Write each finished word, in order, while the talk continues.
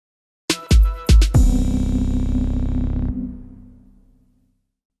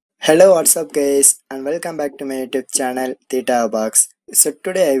Hello, what's up guys, and welcome back to my YouTube channel Theta Box. So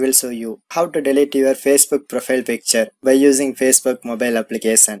today I will show you how to delete your Facebook profile picture by using Facebook mobile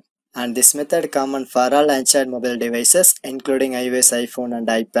application. And this method common for all Android mobile devices including iOS, iPhone and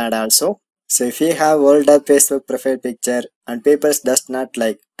iPad also. So if you have older Facebook profile picture and people does not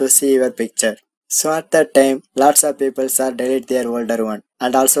like to see your picture. So at that time lots of people are delete their older one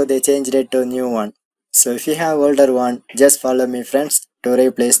and also they changed it to new one. So if you have older one, just follow me friends to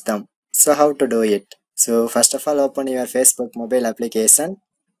replace them. So how to do it? So first of all open your Facebook mobile application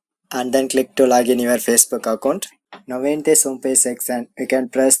and then click to log in your Facebook account. Now in this homepage section you can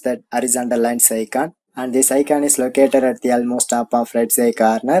press that horizontal lines icon and this icon is located at the almost top of right side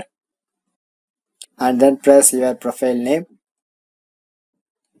corner and then press your profile name.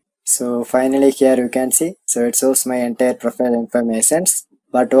 So finally here you can see, so it shows my entire profile informations,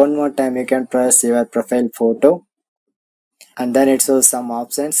 but one more time you can press your profile photo and then it shows some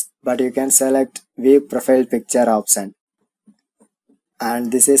options, but you can select view profile picture option.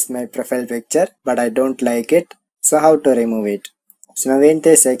 And this is my profile picture, but I don't like it. So how to remove it? So now in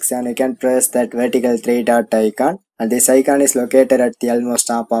this section you can press that vertical three dot icon and this icon is located at the almost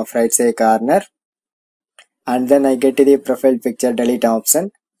top of right side corner and then I get to the profile picture delete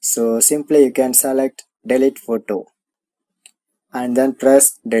option. So simply you can select delete photo and then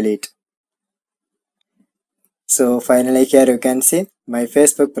press delete. So finally here you can see my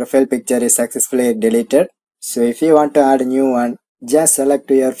Facebook profile picture is successfully deleted. So if you want to add a new one, just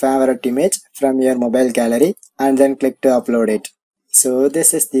select your favorite image from your mobile gallery and then click to upload it. So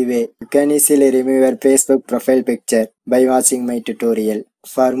this is the way you can easily remove your Facebook profile picture by watching my tutorial.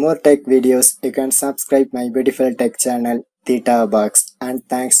 For more tech videos, you can subscribe my beautiful tech channel Theta Box, and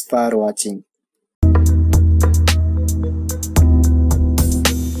thanks for watching.